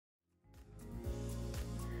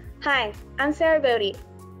Hi, I'm Sarah Bode.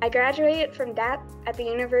 I graduated from DAP at the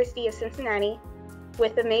University of Cincinnati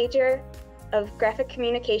with a major of graphic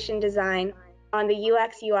communication design on the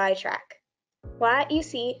UX/UI track. While at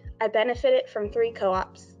UC, I benefited from 3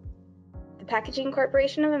 co-ops: the Packaging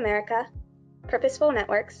Corporation of America, Purposeful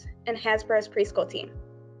Networks, and Hasbro's preschool team.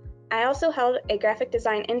 I also held a graphic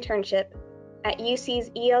design internship at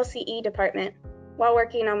UC's ELCE department while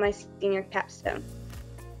working on my senior capstone,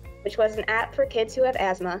 which was an app for kids who have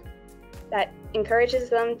asthma that encourages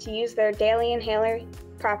them to use their daily inhaler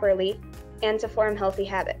properly and to form healthy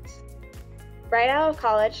habits. Right out of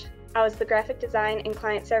college, I was the graphic design and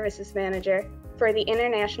client services manager for the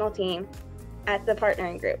international team at the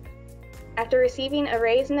partnering group. After receiving a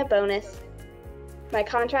raise and a bonus, my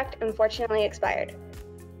contract unfortunately expired.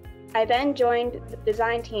 I then joined the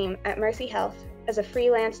design team at Mercy Health as a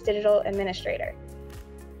freelance digital administrator.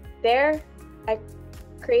 There, I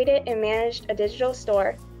created and managed a digital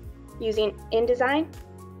store using InDesign,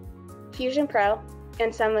 Fusion Pro,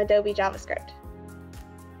 and some Adobe JavaScript.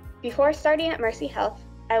 Before starting at Mercy Health,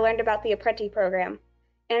 I learned about the Apprenti program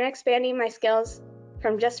and expanding my skills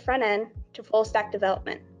from just front-end to full-stack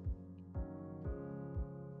development.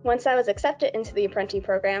 Once I was accepted into the Apprenti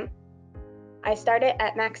program, I started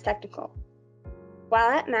at Max Technical. While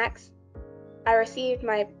at Max, I received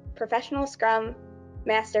my Professional Scrum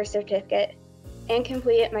Master Certificate and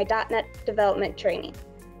completed my .NET development training,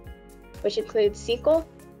 which includes SQL,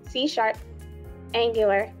 C#,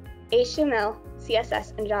 Angular, HTML,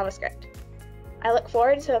 CSS, and JavaScript. I look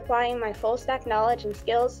forward to applying my full-stack knowledge and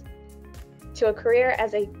skills to a career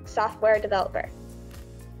as a software developer.